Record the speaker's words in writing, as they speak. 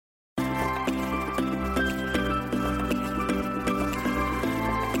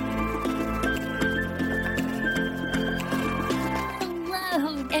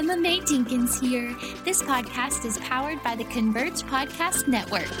Emma Mae Jenkins here. This podcast is powered by the Converge Podcast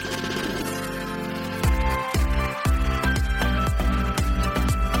Network.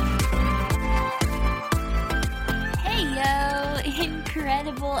 Hey, yo,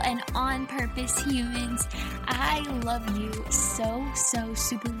 incredible and on-purpose humans. I love you so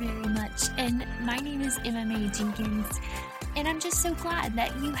super very much. And my name is Emma Mae Jenkins. And I'm just so glad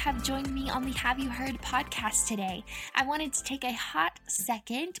that you have joined me on the Have You Heard podcast today. I wanted to take a hot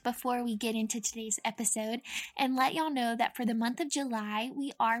second before we get into today's episode and let y'all know that for the month of July,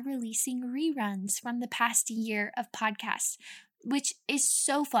 we are releasing reruns from the past year of podcasts, which is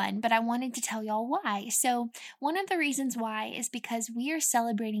so fun, but I wanted to tell y'all why. So one of the reasons why is because we are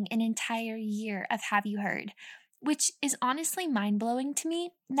celebrating an entire year of Have You Heard, which is honestly mind-blowing to me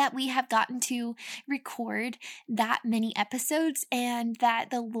that we have gotten to record that many episodes and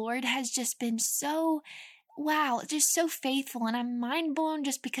that the Lord has just been so just so faithful. And I'm mind blown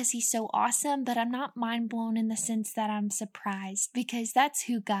just because he's so awesome, but I'm not mind blown in the sense that I'm surprised because that's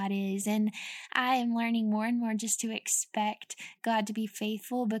who God is. And I am learning more and more just to expect God to be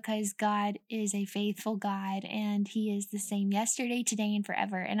faithful because God is a faithful God and he is the same yesterday, today, and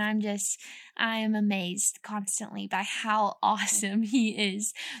forever. And I am amazed constantly by how awesome he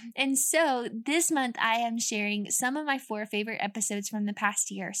is. And so this month I am sharing some of my 4 favorite episodes from the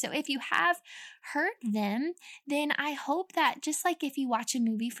past year. So if you have heard them, then I hope that just like if you watch a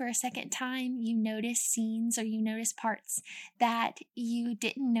movie for a second time, you notice scenes or you notice parts that you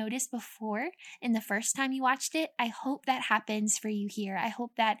didn't notice before in the first time you watched it. I hope that happens for you here. I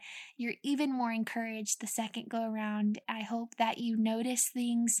hope that you're even more encouraged the second go around. I hope that you notice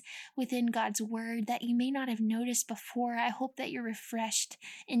things within God's word that you may not have noticed before. I hope that you're refreshed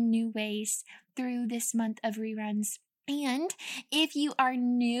in new ways through this month of reruns. And if you are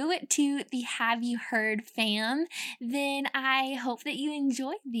new to the Have You Heard fam, then I hope that you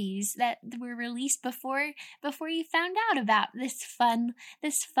enjoyed these that were released before you found out about this fun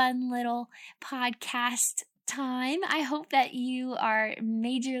little podcast time. I hope that you are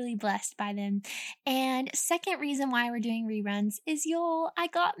majorly blessed by them. And second reason why we're doing reruns is I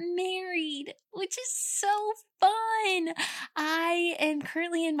got married, which is so fun. I am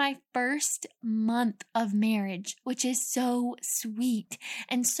currently in my first month of marriage, which is so sweet.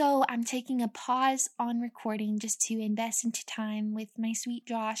 And so I'm taking a pause on recording just to invest into time with my sweet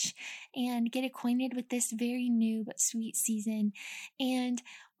Josh and get acquainted with this very new but sweet season. And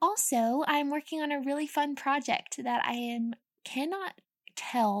also, I'm working on a really fun project that cannot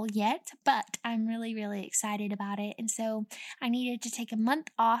tell yet, but I'm really excited about it. And so I needed to take a month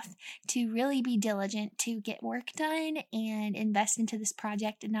off to really be diligent to get work done and invest into this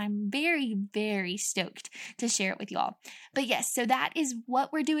project. And I'm very stoked to share it with y'all. But yes, so that is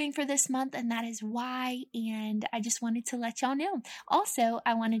what we're doing for this month, and that is why. And I just wanted to let y'all know. Also,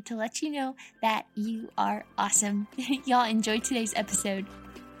 I wanted to let you know that you are awesome. Y'all enjoy today's episode.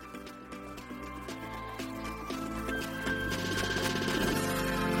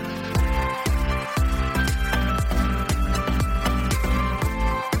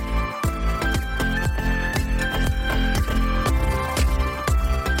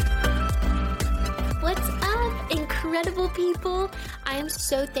 Incredible people, I am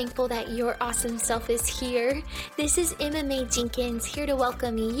so thankful that your awesome self is here. This is Emma Mae Jenkins here to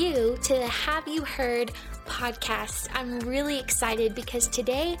welcome you to the Have You Heard podcast. I'm really excited because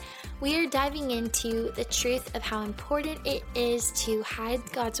today we are diving into the truth of how important it is to hide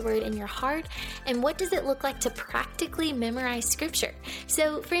God's word in your heart and what does it look like to practically memorize scripture.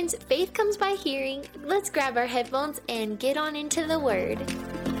 So friends, faith comes by hearing. Let's grab our headphones and get on into the word.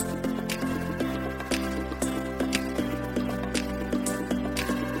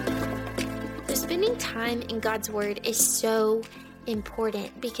 Spending time in God's word is so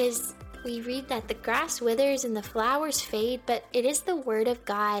important because we read that the grass withers and the flowers fade, but it is the word of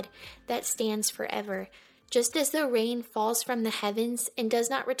God that stands forever. Just as the rain falls from the heavens and does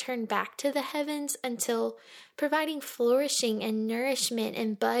not return back to the heavens until providing flourishing and nourishment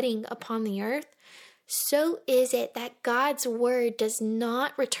and budding upon the earth, so is it that God's word does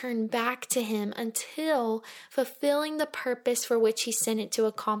not return back to him until fulfilling the purpose for which he sent it to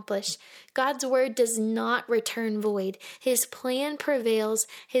accomplish. God's word does not return void. His plan prevails.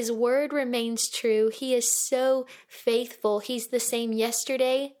 His word remains true. He is so faithful. He's the same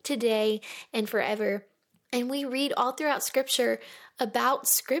yesterday, today, and forever. And we read all throughout Scripture about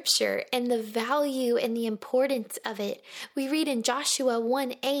Scripture and the value and the importance of it. We read in Joshua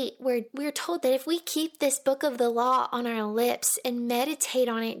 1:8 where we're told that if we keep this book of the law on our lips and meditate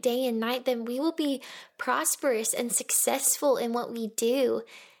on it day and night, then we will be prosperous and successful in what we do.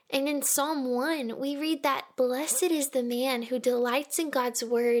 And in Psalm 1, we read that blessed is the man who delights in God's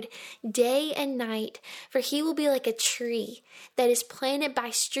word day and night, for he will be like a tree that is planted by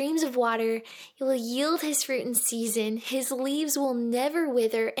streams of water. He will yield his fruit in season. His leaves will never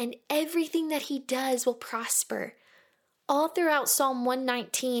wither, and everything that he does will prosper. All throughout Psalm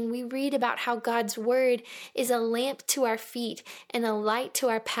 119, we read about how God's word is a lamp to our feet and a light to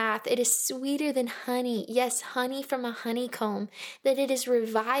our path. It is sweeter than honey. Yes, honey from a honeycomb, that it is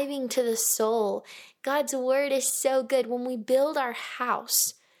reviving to the soul. God's word is so good. When we build our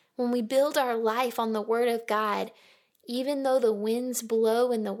house, when we build our life on the word of God, even though the winds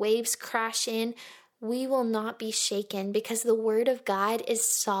blow and the waves crash in, we will not be shaken because the word of God is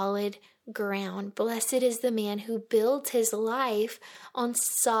solid ground. Blessed is the man who builds his life on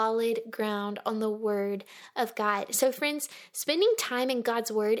solid ground, on the word of God. So friends, spending time in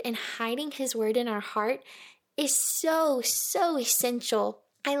God's word and hiding his word in our heart is so essential.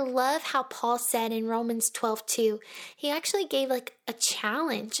 I love how Paul said in Romans 12:2, he actually gave like a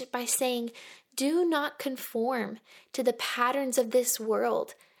challenge by saying, do not conform to the patterns of this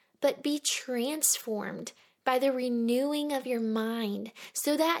world, but be transformed by the renewing of your mind,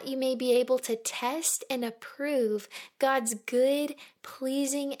 so that you may be able to test and approve God's good,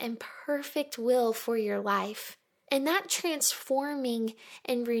 pleasing, and perfect will for your life. And that transforming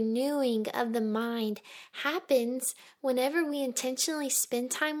and renewing of the mind happens whenever we intentionally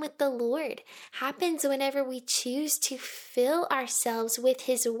spend time with the Lord, happens whenever we choose to fill ourselves with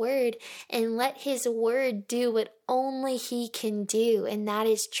his word and let his word do what only he can do, and that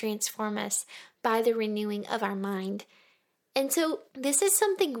is transform us by the renewing of our mind. And so this is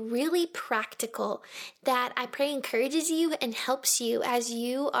something really practical that I pray encourages you and helps you as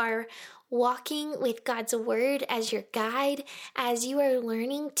you are walking with God's word as your guide, as you are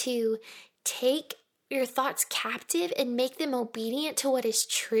learning to take your thoughts captive and make them obedient to what is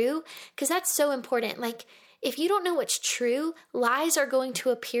true, because that's so important. Like, if you don't know what's true, lies are going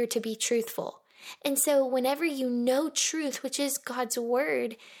to appear to be truthful. And so whenever you know truth, which is God's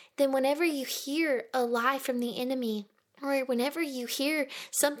word, then whenever you hear a lie from the enemy, or whenever you hear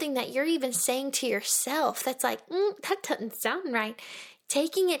something that you're even saying to yourself that's like, that doesn't sound right,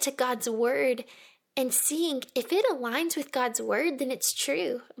 taking it to God's word and seeing if it aligns with God's word, then it's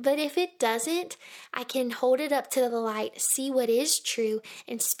true. But if it doesn't, I can hold it up to the light, see what is true,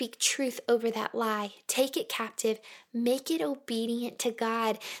 and speak truth over that lie. Take it captive, make it obedient to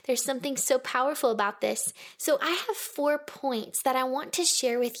God. There's something so powerful about this. So I have 4 points that I want to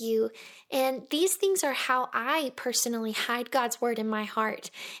share with you. And these things are how I personally hide God's word in my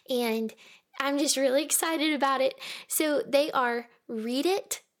heart. And I'm just really excited about it. So they are: read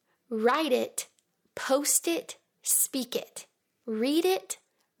it, write it, post it, speak it. Read it,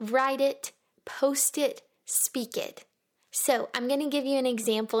 write it, post it, speak it. So I'm going to give you an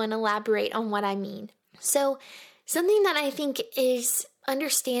example and elaborate on what I mean. So something that I think is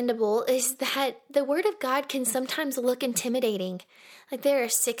understandable is that the word of God can sometimes look intimidating. Like, there are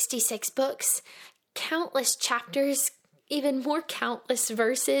 66 books, countless chapters, even more countless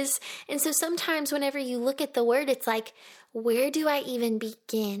verses. And so sometimes whenever you look at the word, it's like, where do I even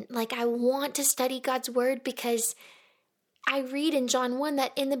begin? Like, I want to study God's word because I read in John 1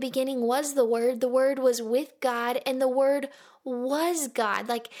 that in the beginning was the Word was with God, and the Word was God.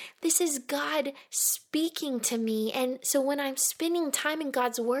 Like, this is God speaking to me. And so when I'm spending time in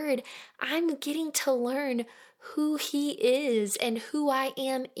God's word, I'm getting to learn who he is and who I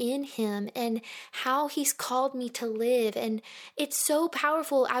am in him and how he's called me to live. And it's so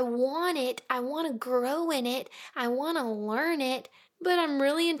powerful. I want it. I want to grow in it. I want to learn it, but I'm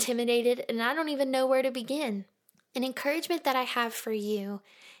really intimidated and I don't even know where to begin. An encouragement that I have for you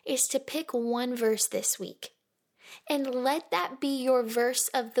is to pick one verse this week and let that be your verse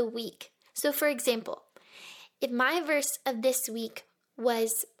of the week. So for example, if my verse of this week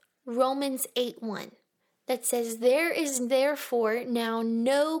was Romans 8:1, that says, "There is therefore now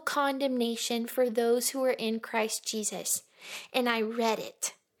no condemnation for those who are in Christ Jesus." And I read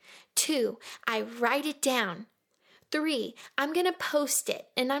it. 2, I write it down. 3, I'm going to post it.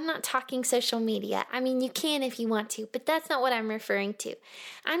 And I'm not talking social media. I mean, you can if you want to, but that's not what I'm referring to.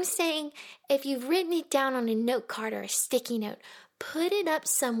 I'm saying if you've written it down on a note card or a sticky note, put it up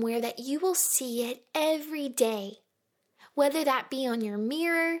somewhere that you will see it every day. Whether that be on your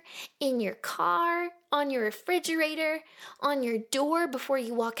mirror, in your car, on your refrigerator, on your door before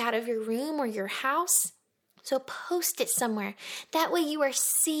you walk out of your room or your house. So post it somewhere. That way you are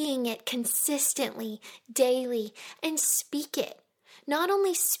seeing it consistently, daily, and speak it. Not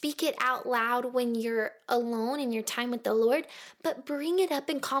only speak it out loud when you're alone in your time with the Lord, but bring it up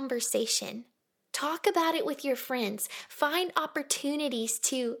in conversation. Talk about it with your friends. Find opportunities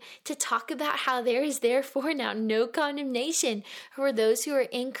to talk about how there is therefore now no condemnation for those who are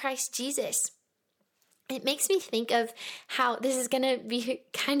in Christ Jesus. It makes me think of how this is going to be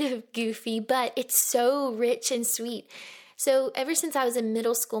kind of goofy, but it's so rich and sweet. So ever since I was in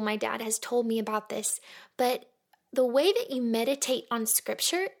middle school, my dad has told me about this, but the way that you meditate on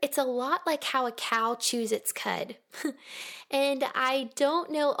scripture, it's a lot like how a cow chews its cud. And I don't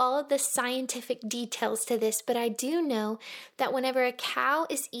know all of the scientific details to this, but I do know that whenever a cow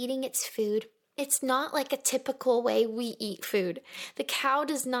is eating its food, it's not like a typical way we eat food. The cow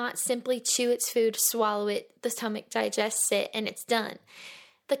does not simply chew its food, swallow it, the stomach digests it, and it's done.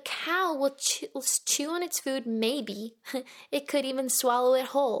 The cow will chew on its food, maybe. It could even swallow it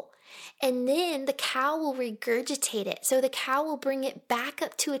whole. And then the cow will regurgitate it. So the cow will bring it back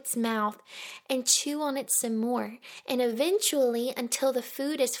up to its mouth and chew on it some more. And eventually, until the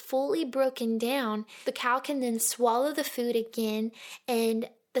food is fully broken down, the cow can then swallow the food again, and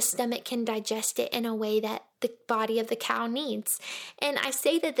the stomach can digest it in a way that the body of the cow needs. And I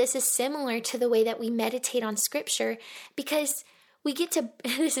say that this is similar to the way that we meditate on scripture because we get to,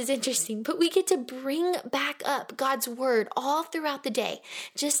 this is interesting, but we get to bring back up God's word all throughout the day.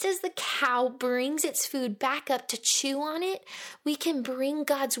 Just as the cow brings its food back up to chew on it, we can bring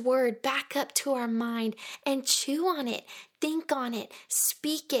God's word back up to our mind and chew on it, think on it,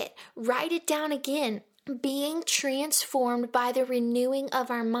 speak it, write it down again. Being transformed by the renewing of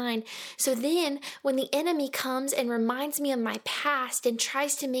our mind. So then when the enemy comes and reminds me of my past and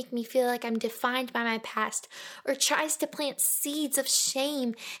tries to make me feel like I'm defined by my past, or tries to plant seeds of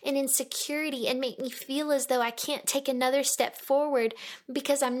shame and insecurity and make me feel as though I can't take another step forward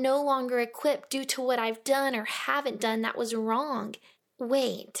because I'm no longer equipped due to what I've done or haven't done that was wrong.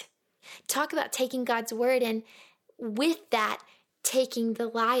 Wait, talk about taking God's word and with that, taking the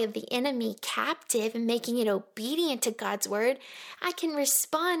lie of the enemy captive and making it obedient to God's word, I can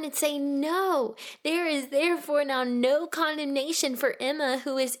respond and say, no, there is therefore now no condemnation for Emma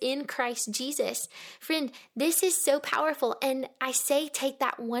who is in Christ Jesus. Friend, this is so powerful. And I say, take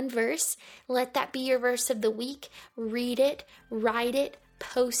that one verse, let that be your verse of the week, read it, write it,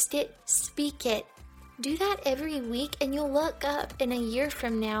 post it, speak it. Do that every week and you'll look up in a year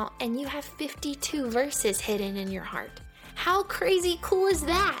from now and you have 52 verses hidden in your heart. How crazy cool is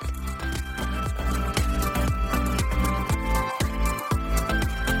that?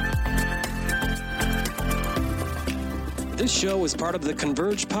 This show is part of the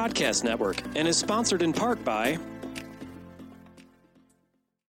Converge Podcast Network and is sponsored in part by...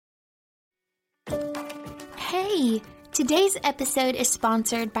 Hey, today's episode is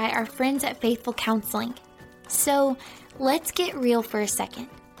sponsored by our friends at Faithful Counseling. So, let's get real for a second.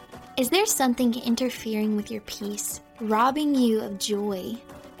 Is there something interfering with your peace, robbing you of joy,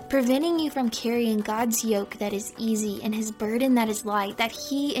 preventing you from carrying God's yoke that is easy and His burden that is light, that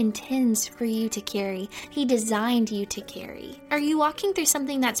He intends for you to carry, He designed you to carry? Are you walking through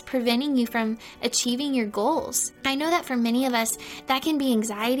something that's preventing you from achieving your goals? I know that for many of us, that can be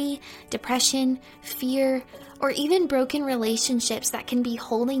anxiety, depression, fear, or even broken relationships that can be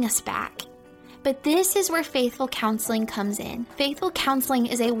holding us back. But this is where Faithful Counseling comes in. Faithful Counseling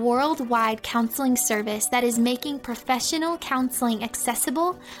is a worldwide counseling service that is making professional counseling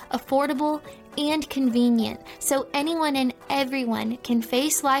accessible, affordable, and convenient, so anyone and everyone can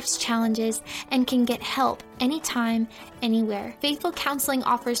face life's challenges and can get help anytime, anywhere. Faithful Counseling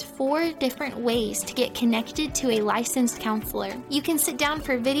offers 4 different ways to get connected to a licensed counselor. You can sit down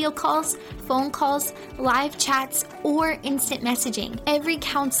for video calls, phone calls, live chats, or instant messaging. Every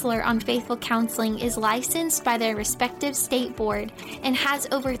counselor on Faithful Counseling is licensed by their respective state board and has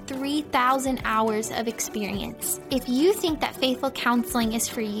over 3,000 hours of experience. If you think that Faithful Counseling is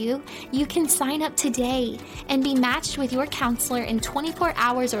for you, you can sign up today and be matched with your counselor in 24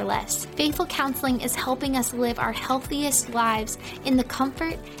 hours or less. Faithful Counseling is helping us live our healthiest lives in the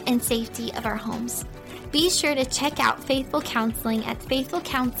comfort and safety of our homes. Be sure to check out Faithful Counseling at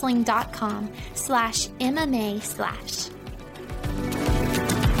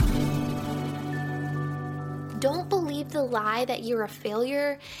faithfulcounseling.com/MMA/. Don't believe the lie that you're a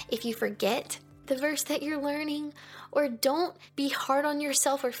failure if you forget the verse that you're learning, or don't be hard on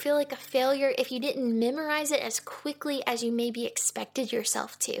yourself or feel like a failure if you didn't memorize it as quickly as you maybe expected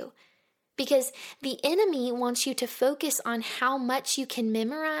yourself to. Because the enemy wants you to focus on how much you can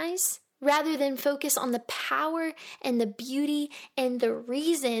memorize rather than focus on the power and the beauty and the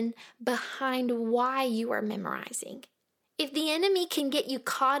reason behind why you are memorizing. If the enemy can get you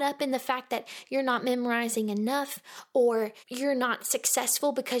caught up in the fact that you're not memorizing enough, or you're not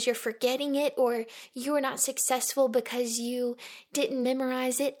successful because you're forgetting it, or you're not successful because you didn't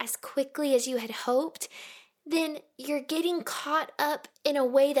memorize it as quickly as you had hoped, then you're getting caught up in a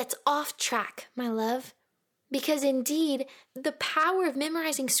way that's off track, my love. Because indeed, the power of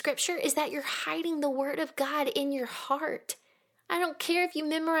memorizing scripture is that you're hiding the word of God in your heart. I don't care if you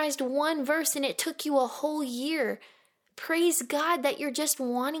memorized one verse and it took you a whole year. Praise God that you're just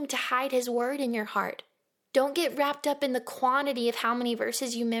wanting to hide his word in your heart. Don't get wrapped up in the quantity of how many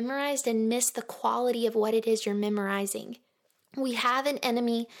verses you memorized and miss the quality of what it is you're memorizing. We have an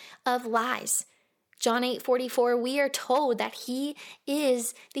enemy of lies. John 8:44, we are told that he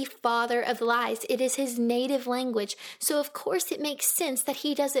is the father of lies. It is his native language. So of course it makes sense that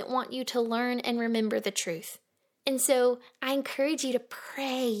he doesn't want you to learn and remember the truth. And so I encourage you to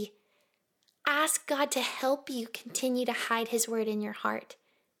pray. Ask God to help you continue to hide his word in your heart.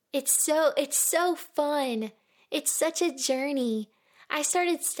 It's so fun. It's such a journey. I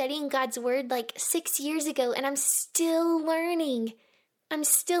started studying God's word like 6 years ago, and I'm still learning.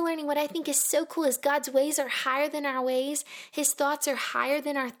 What I think is so cool is God's ways are higher than our ways. His thoughts are higher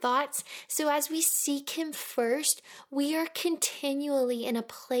than our thoughts. So as we seek him first, we are continually in a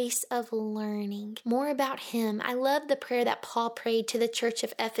place of learning more about him. I love the prayer that Paul prayed to the church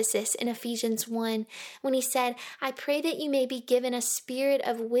of Ephesus in Ephesians 1 when he said, I pray that you may be given a spirit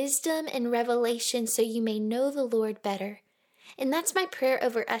of wisdom and revelation so you may know the Lord better. And that's my prayer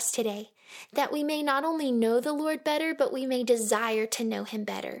over us today. That we may not only know the Lord better, but we may desire to know him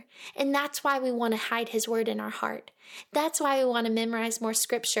better. And that's why we want to hide his word in our heart. That's why we want to memorize more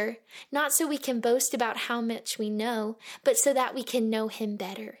scripture, not so we can boast about how much we know, but so that we can know him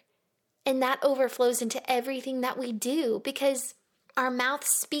better. And that overflows into everything that we do, because our mouth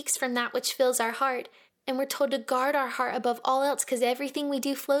speaks from that which fills our heart. And we're told to guard our heart above all else because everything we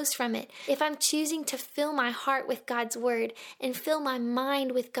do flows from it. If I'm choosing to fill my heart with God's word and fill my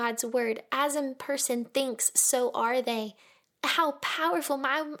mind with God's word, as a person thinks, so are they. How powerful.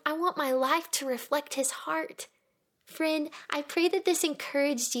 I want my life to reflect his heart. Friend, I pray that this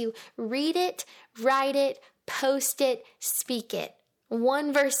encouraged you. Read it, write it, post it, speak it.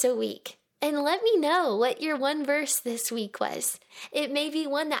 1 verse a week. And let me know what your 1 verse this week was. It may be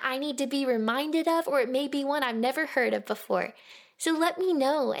one that I need to be reminded of, or it may be one I've never heard of before. So let me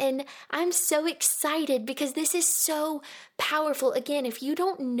know. And I'm so excited because this is so powerful. Again, if you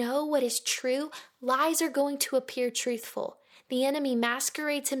don't know what is true, lies are going to appear truthful. The enemy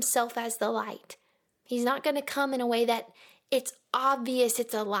masquerades himself as the light. He's not going to come in a way that it's obvious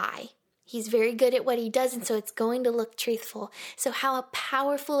it's a lie. He's very good at what he does, and so it's going to look truthful. So how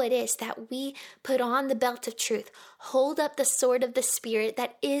powerful it is that we put on the belt of truth, hold up the sword of the Spirit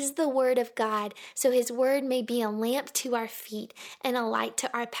that is the word of God, so his word may be a lamp to our feet and a light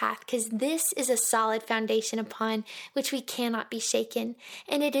to our path, because this is a solid foundation upon which we cannot be shaken.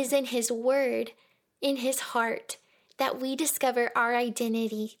 And it is in his word, in his heart, that we discover our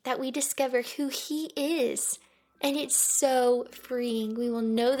identity, that we discover who he is. And it's so freeing. We will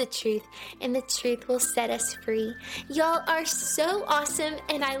know the truth, and the truth will set us free. Y'all are so awesome,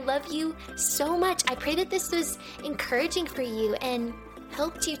 and I love you so much. I pray that this was encouraging for you and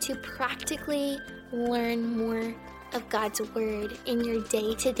helped you to practically learn more of God's word in your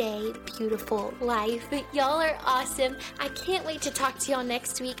day-to-day beautiful life. Y'all are awesome. I can't wait to talk to y'all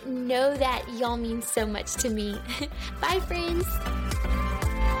next week. Know that y'all mean so much to me. Bye, friends.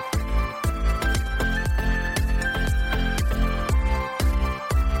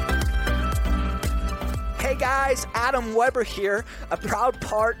 Hey guys, Adam Weber here, a proud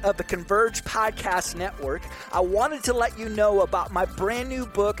part of the Converge Podcast Network. I wanted to let you know about my brand new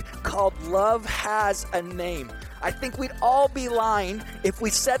book called Love Has a Name. I think we'd all be lying if we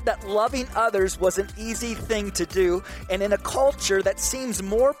said that loving others was an easy thing to do. And in a culture that seems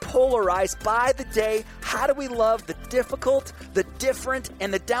more polarized by the day, how do we love the difficult, the different,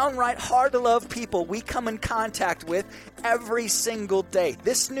 and the downright hard to love people we come in contact with every single day?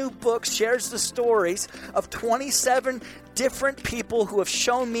 This new book shares the stories of 27 different people who have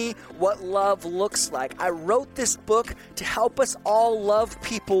shown me what love looks like. I wrote this book to help us all love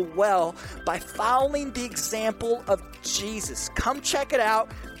people well by following the example of Jesus. Come check it out.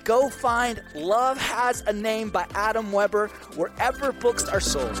 Go find Love Has a Name by Adam Weber wherever books are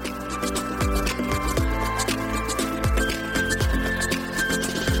sold.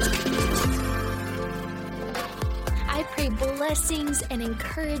 I pray blessings and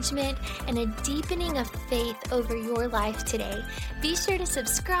encouragement and a deepening of faith over your life today. Be sure to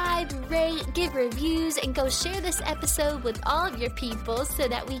subscribe, rate, give reviews, and go share this episode with all of your people so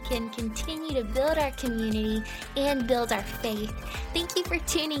that we can continue to build our community and build our faith. Thank you for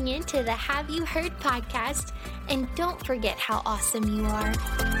tuning in to the Have You Heard podcast, and don't forget how awesome you are.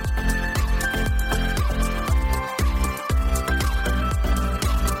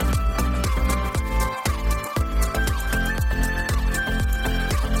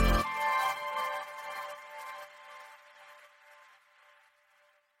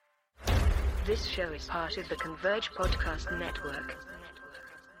 This show is part of the Converge Podcast Network.